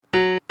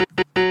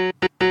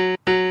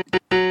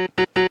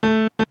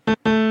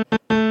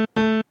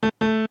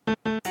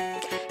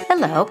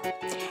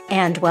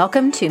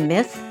Welcome to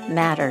Myth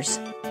Matters,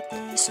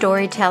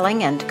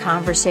 storytelling and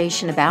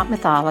conversation about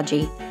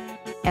mythology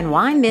and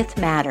why myth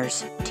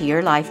matters to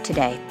your life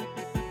today.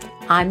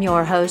 I'm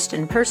your host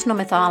and personal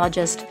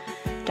mythologist,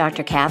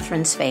 Dr.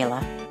 Catherine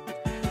Svela.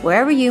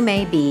 Wherever you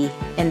may be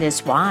in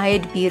this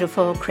wide,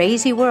 beautiful,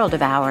 crazy world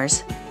of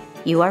ours,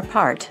 you are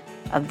part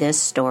of this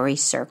story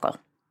circle.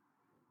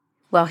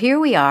 Well, here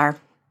we are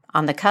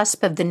on the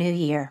cusp of the new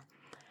year,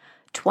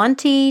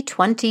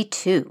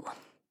 2022.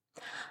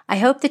 I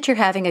hope that you're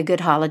having a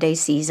good holiday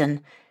season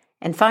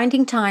and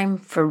finding time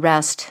for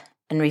rest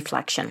and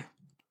reflection.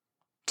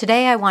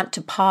 Today I want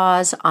to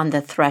pause on the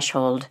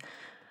threshold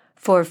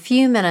for a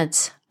few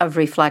minutes of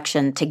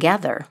reflection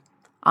together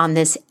on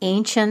this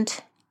ancient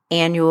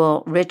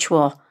annual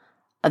ritual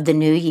of the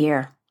new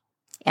year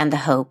and the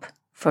hope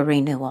for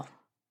renewal.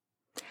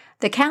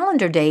 The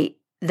calendar date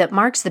that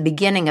marks the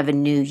beginning of a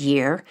new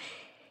year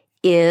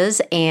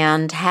is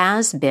and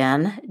has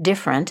been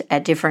different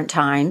at different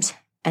times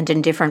and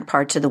in different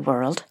parts of the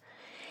world,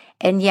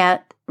 and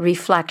yet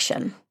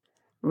reflection,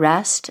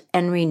 rest,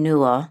 and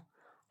renewal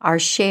are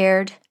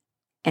shared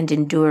and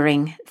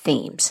enduring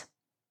themes.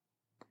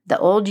 The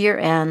old year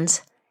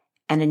ends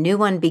and a new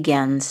one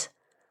begins,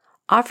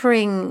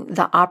 offering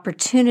the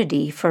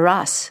opportunity for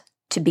us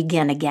to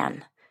begin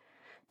again,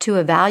 to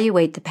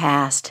evaluate the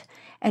past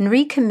and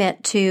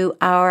recommit to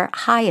our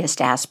highest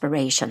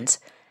aspirations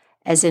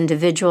as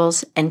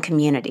individuals and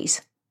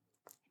communities,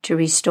 to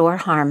restore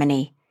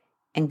harmony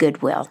and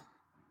goodwill.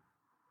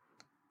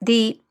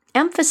 The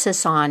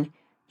emphasis on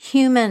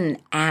human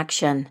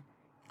action,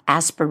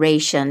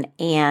 aspiration,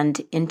 and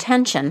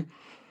intention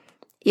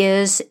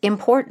is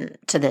important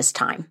to this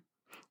time.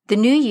 The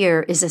New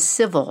Year is a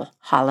civil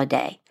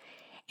holiday,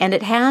 and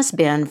it has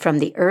been from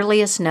the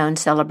earliest known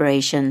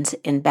celebrations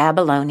in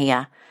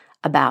Babylonia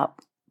about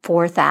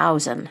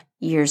 4,000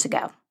 years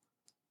ago.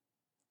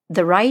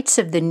 The rites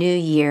of the New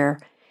Year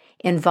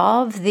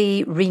involve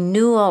the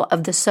renewal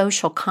of the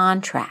social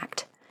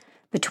contract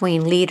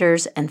between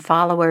leaders and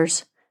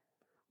followers,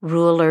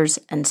 rulers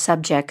and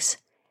subjects,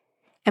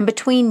 and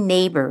between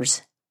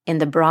neighbors in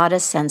the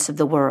broadest sense of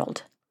the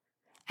world,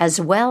 as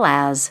well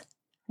as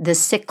the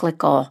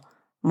cyclical,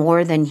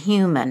 more than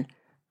human,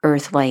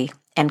 earthly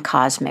and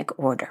cosmic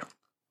order.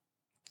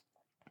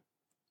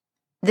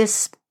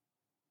 This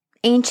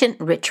ancient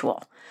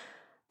ritual,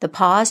 the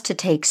pause to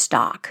take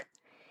stock,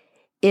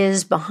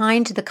 is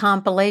behind the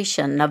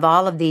compilation of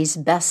all of these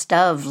best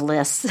of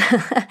lists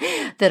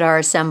that are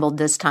assembled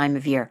this time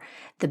of year.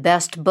 The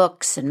best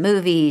books and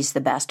movies,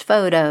 the best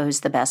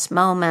photos, the best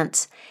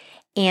moments,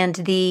 and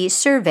the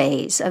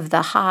surveys of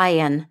the high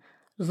and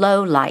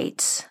low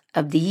lights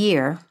of the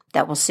year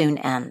that will soon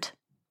end.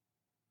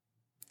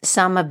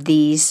 Some of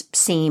these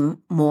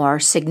seem more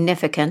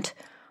significant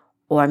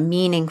or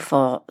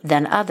meaningful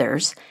than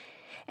others,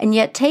 and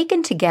yet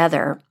taken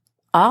together,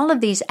 all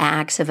of these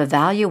acts of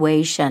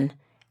evaluation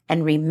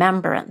and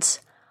remembrance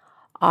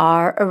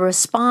are a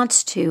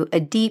response to a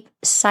deep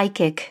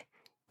psychic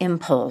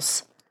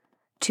impulse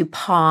to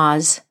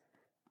pause,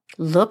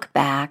 look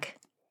back,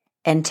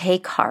 and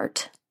take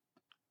heart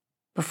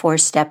before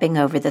stepping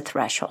over the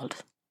threshold.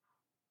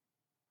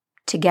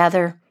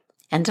 Together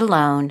and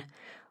alone,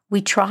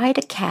 we try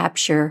to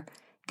capture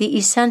the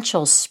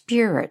essential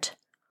spirit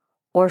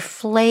or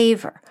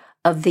flavor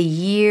of the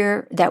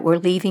year that we're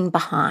leaving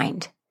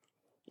behind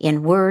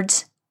in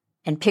words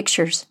and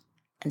pictures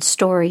and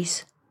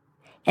stories,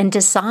 and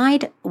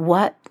decide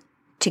what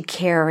to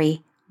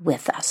carry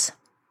with us.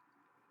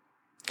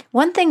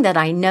 One thing that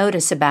I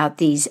notice about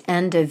these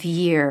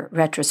end-of-year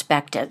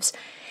retrospectives,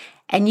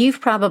 and you've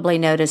probably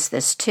noticed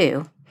this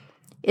too,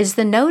 is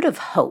the note of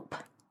hope.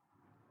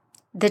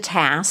 The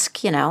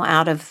task,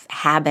 out of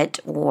habit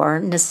or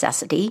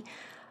necessity,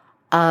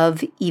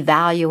 of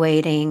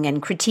evaluating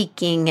and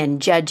critiquing and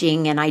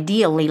judging and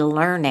ideally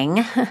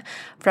learning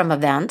from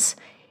events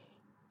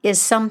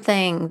is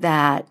something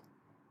that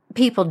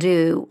people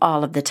do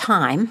all of the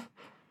time,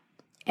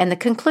 and the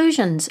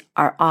conclusions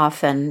are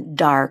often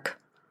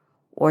dark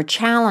or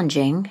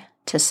challenging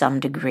to some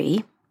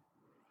degree.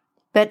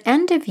 But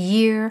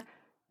end-of-year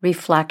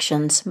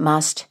reflections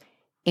must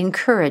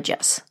encourage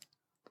us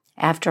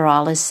after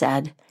all is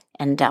said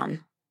and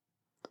done.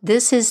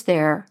 This is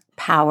their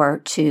power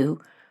to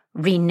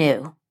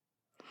renew.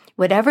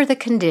 Whatever the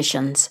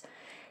conditions,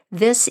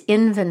 this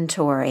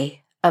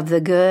inventory of the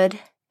good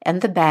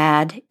and the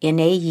bad in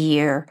a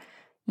year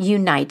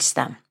unites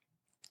them.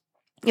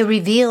 It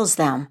reveals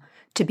them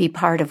to be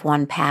part of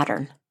one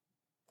pattern,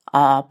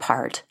 all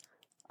part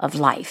of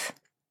life.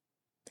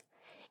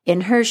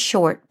 In her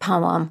short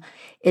poem,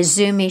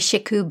 Izumi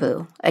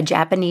Shikubu, a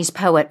Japanese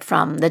poet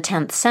from the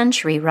 10th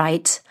century,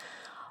 writes,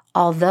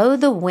 "Although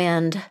the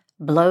wind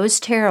blows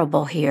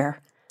terrible here,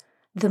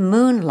 the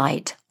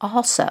moonlight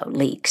also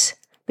leaks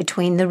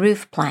between the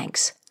roof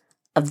planks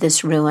of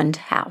this ruined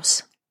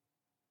house."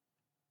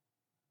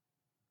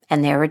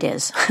 And there it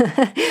is,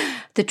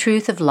 the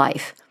truth of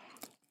life,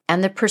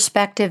 and the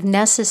perspective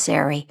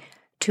necessary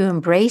to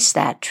embrace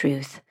that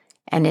truth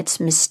and its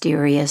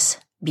mysterious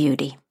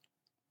beauty.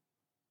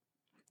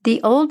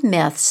 The old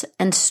myths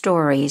and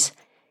stories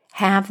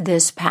have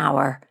this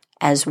power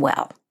as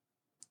well.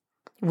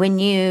 When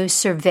you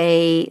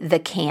survey the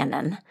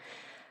canon,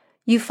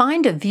 you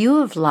find a view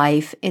of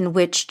life in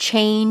which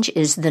change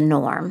is the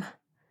norm,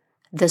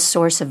 the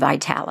source of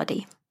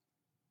vitality.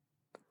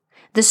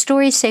 The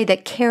stories say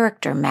that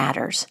character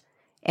matters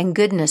and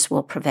goodness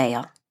will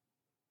prevail.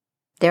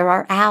 There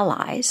are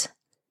allies,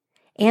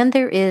 and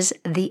there is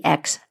the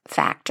X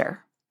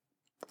factor.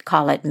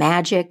 Call it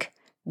magic,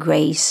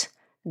 grace,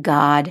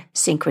 God,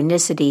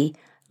 synchronicity,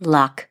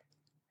 luck,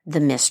 the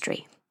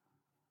mystery.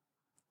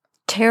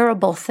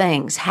 Terrible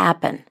things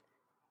happen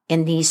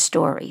in these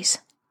stories,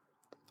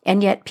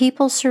 and yet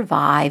people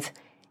survive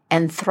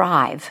and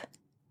thrive.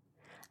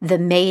 The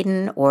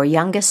maiden or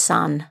youngest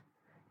son,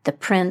 the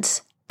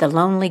prince, the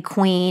lonely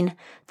queen,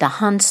 the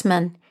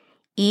huntsman,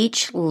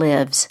 each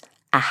lives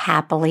a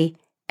happily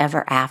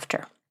ever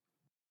after.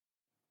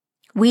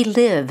 We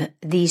live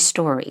these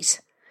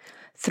stories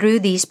through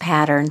these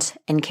patterns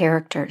and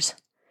characters,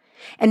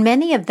 and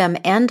many of them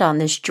end on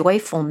this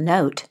joyful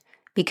note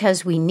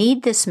because we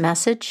need this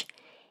message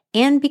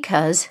and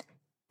because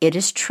it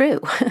is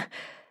true.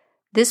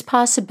 This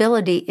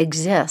possibility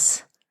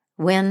exists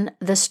when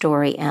the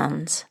story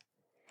ends.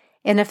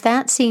 And if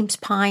that seems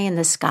pie in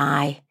the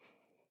sky,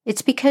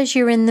 it's because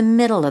you're in the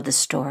middle of the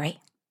story,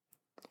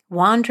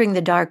 wandering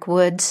the dark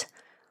woods,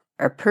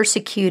 or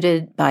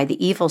persecuted by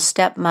the evil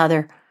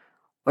stepmother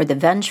or the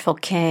vengeful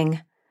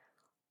king,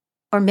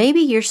 or maybe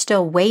you're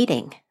still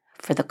waiting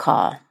for the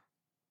call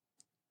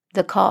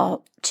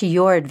to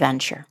your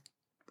adventure,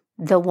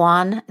 the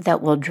one that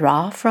will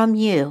draw from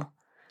you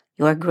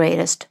your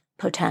greatest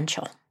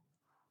potential.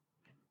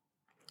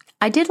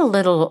 I did a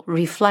little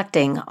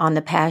reflecting on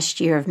the past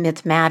year of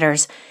Myth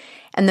Matters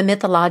and the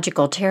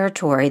mythological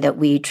territory that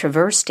we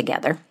traversed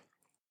together.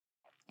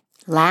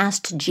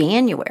 Last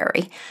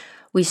January,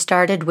 we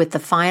started with the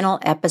final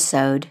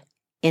episode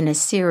in a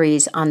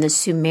series on the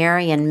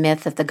Sumerian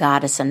myth of the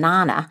goddess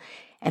Inanna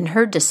and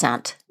her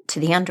descent to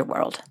the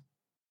underworld.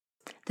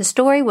 The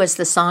story was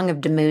the Song of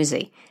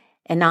Dumuzi,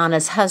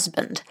 Inanna's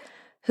husband,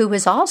 who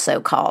was also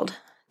called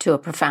to a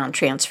profound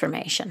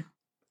transformation.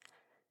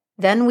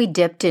 Then we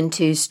dipped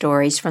into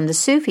stories from the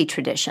Sufi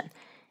tradition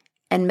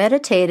and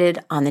meditated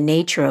on the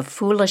nature of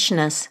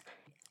foolishness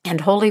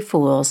and holy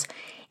fools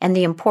and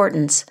the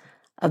importance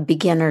of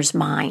beginner's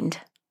mind.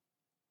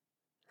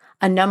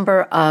 A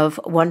number of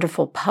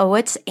wonderful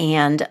poets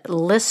and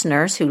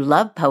listeners who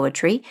love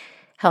poetry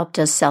helped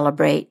us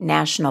celebrate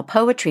National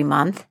Poetry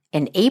Month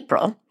in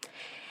April.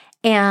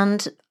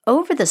 And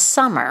over the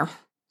summer,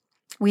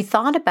 we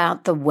thought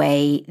about the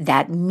way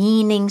that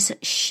meanings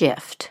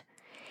shift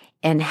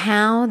and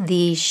how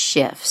these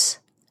shifts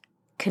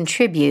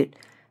contribute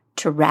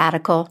to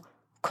radical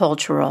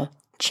cultural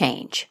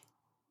change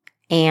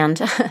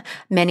and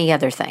many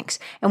other things.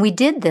 And we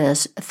did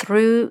this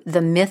through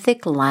the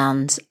mythic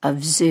lens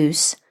of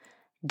Zeus,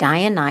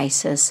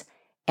 Dionysus,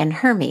 and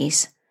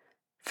Hermes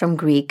from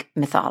Greek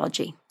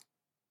mythology.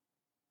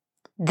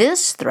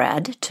 This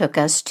thread took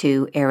us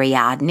to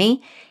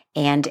Ariadne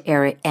and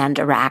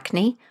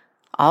Arachne,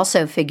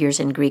 also figures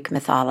in Greek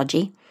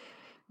mythology,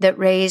 that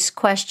raise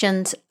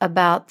questions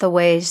about the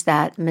ways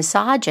that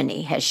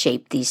misogyny has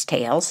shaped these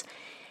tales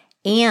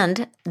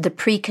and the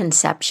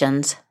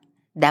preconceptions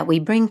that we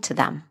bring to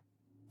them.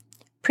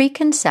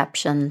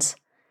 Preconceptions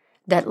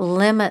that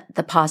limit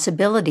the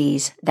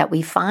possibilities that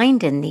we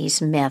find in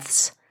these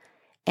myths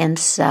and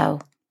so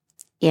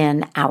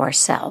in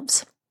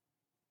ourselves.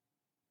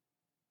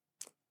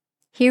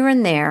 Here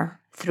and there,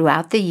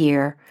 throughout the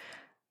year,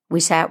 we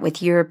sat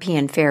with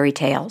European fairy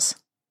tales,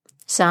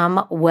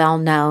 some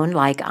well-known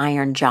like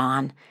Iron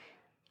John,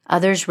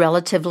 others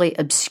relatively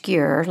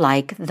obscure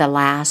like The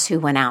Lass Who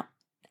Went Out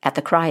at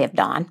the Cry of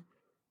Dawn,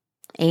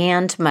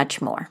 and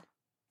much more.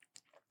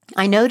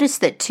 I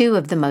noticed that two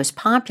of the most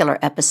popular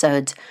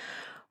episodes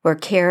were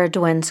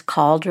Caradwin's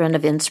Cauldron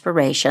of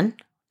Inspiration,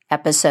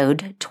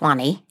 episode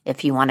 20,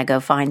 if you want to go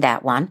find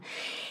that one,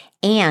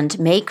 and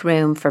Make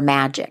Room for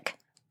Magic,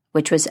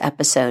 which was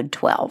episode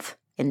 12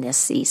 in this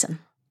season.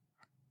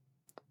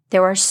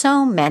 There are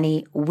so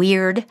many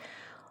weird,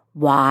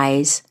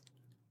 wise,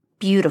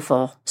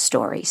 beautiful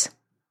stories.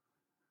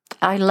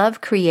 I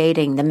love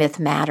creating the Myth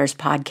Matters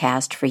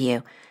podcast for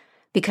you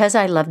because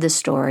I love the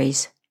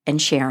stories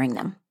and sharing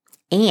them.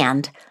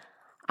 And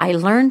I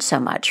learn so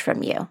much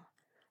from you,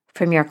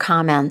 from your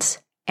comments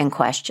and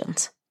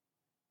questions.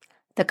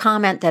 The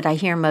comment that I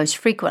hear most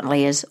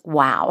frequently is,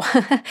 wow,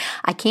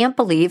 I can't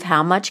believe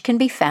how much can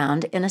be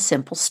found in a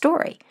simple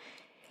story.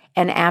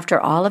 And after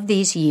all of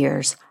these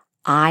years,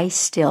 I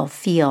still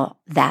feel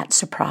that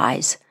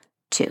surprise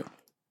too.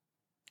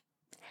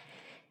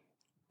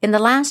 In the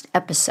last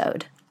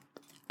episode,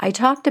 I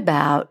talked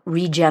about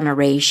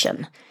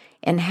regeneration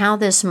and how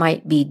this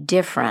might be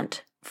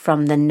different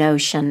from the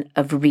notion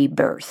of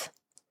rebirth.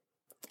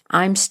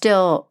 I'm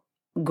still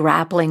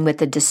grappling with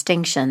the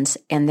distinctions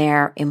and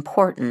their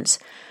importance,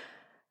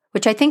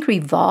 which I think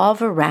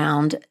revolve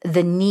around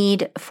the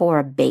need for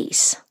a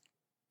base,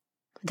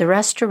 the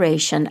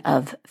restoration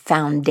of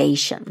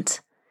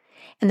foundations,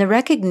 and the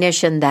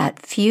recognition that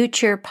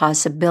future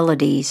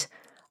possibilities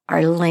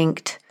are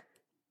linked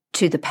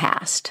to the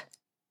past.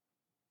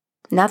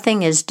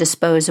 Nothing is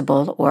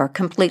disposable or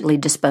completely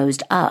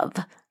disposed of,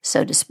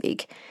 so to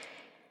speak.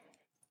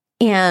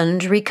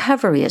 And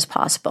recovery is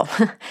possible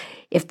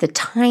if the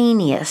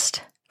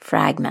tiniest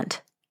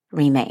fragment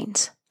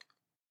remains.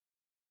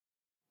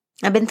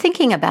 I've been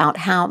thinking about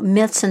how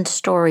myths and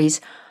stories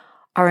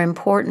are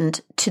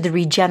important to the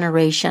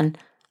regeneration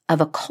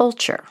of a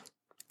culture.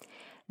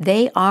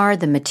 They are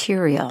the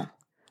material,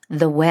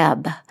 the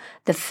web,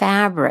 the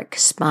fabric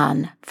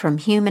spun from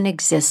human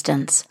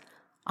existence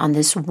on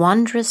this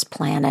wondrous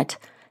planet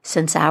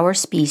since our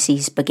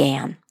species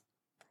began.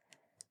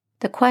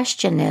 The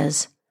question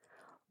is,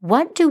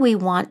 what do we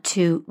want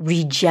to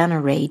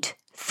regenerate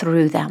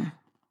through them?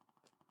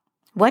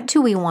 What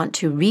do we want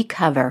to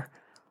recover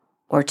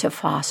or to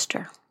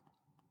foster?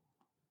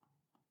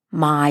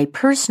 My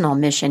personal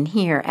mission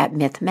here at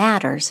Myth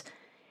Matters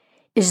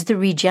is the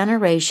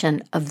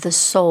regeneration of the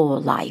soul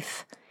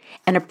life,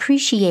 an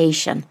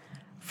appreciation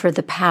for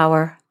the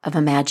power of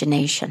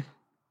imagination.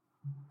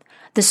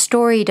 The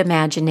storied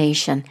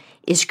imagination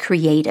is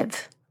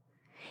creative.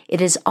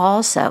 It is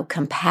also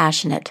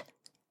compassionate,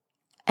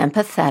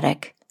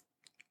 empathetic,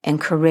 and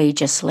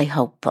courageously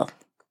hopeful.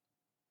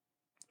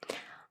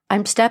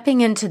 I'm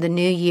stepping into the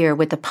new year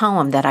with a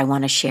poem that I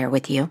want to share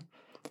with you.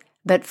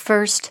 But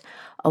first,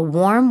 a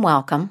warm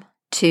welcome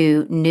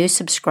to new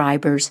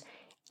subscribers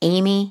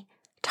Amy,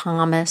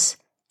 Thomas,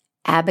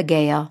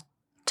 Abigail,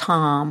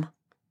 Tom,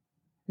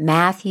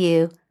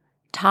 Matthew,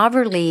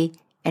 Taverlee,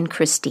 and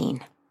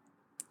Christine.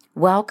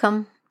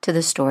 Welcome to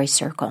the Story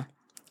Circle,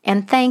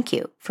 and thank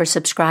you for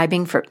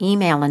subscribing for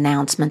email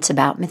announcements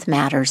about Myth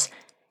Matters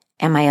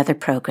and my other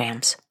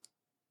programs.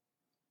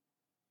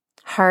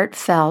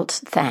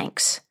 Heartfelt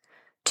thanks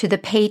to the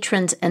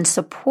patrons and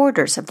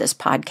supporters of this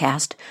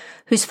podcast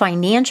whose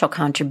financial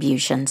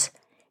contributions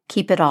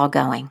keep it all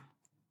going.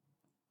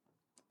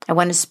 I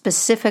want to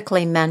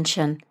specifically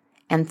mention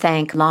and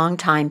thank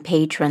longtime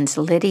patrons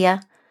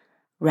Lydia,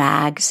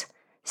 Rags,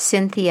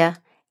 Cynthia,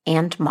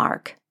 and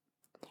Mark.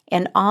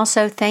 And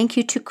also thank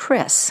you to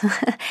Chris,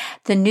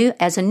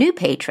 as a new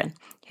patron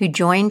who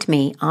joined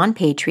me on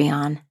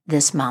Patreon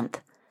this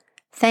month.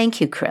 Thank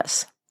you,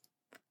 Chris.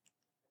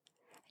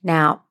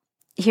 Now,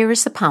 here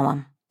is the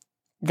poem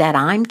that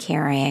I'm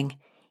carrying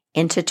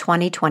into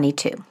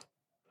 2022.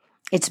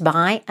 It's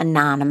by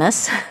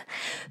Anonymous,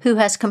 who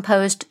has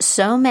composed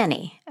so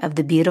many of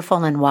the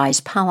beautiful and wise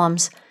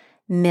poems,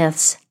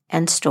 myths,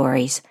 and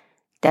stories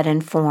that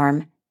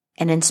inform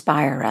and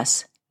inspire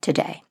us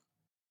today.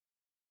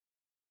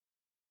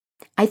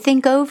 I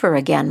think over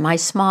again my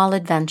small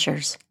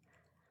adventures,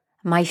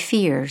 my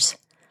fears,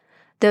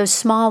 those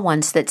small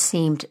ones that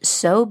seemed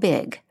so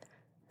big,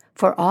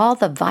 for all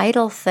the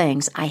vital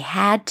things I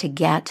had to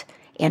get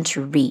and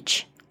to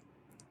reach.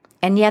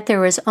 And yet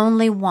there is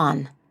only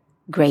one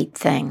great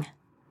thing,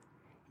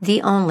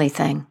 the only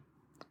thing,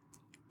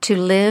 to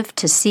live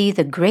to see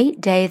the great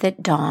day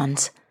that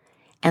dawns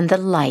and the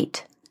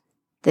light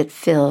that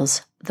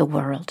fills the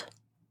world.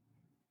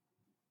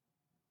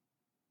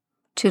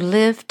 To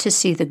live to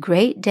see the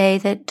great day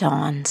that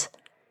dawns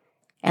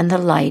and the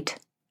light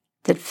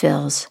that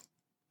fills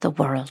the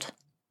world.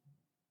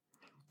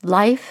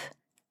 Life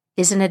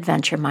is an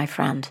adventure, my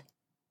friend.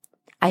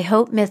 I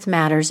hope Myth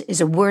Matters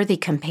is a worthy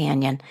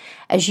companion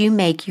as you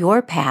make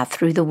your path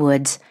through the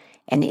woods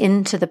and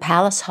into the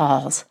palace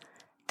halls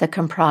that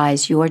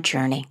comprise your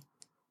journey.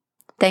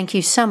 Thank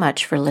you so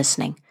much for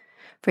listening,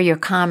 for your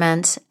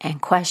comments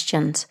and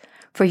questions,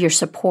 for your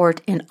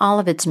support in all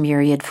of its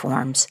myriad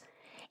forms,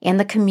 and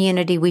the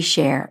community we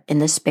share in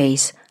the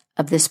space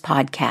of this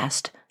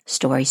podcast,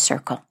 Story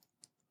Circle.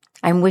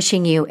 I'm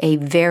wishing you a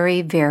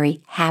very,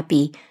 very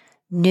happy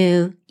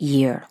new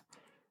year.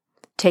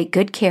 Take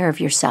good care of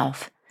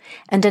yourself,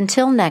 and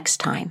until next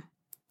time,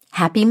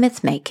 happy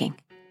myth-making,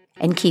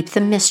 and keep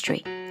the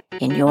mystery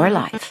in your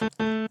life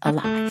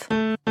alive.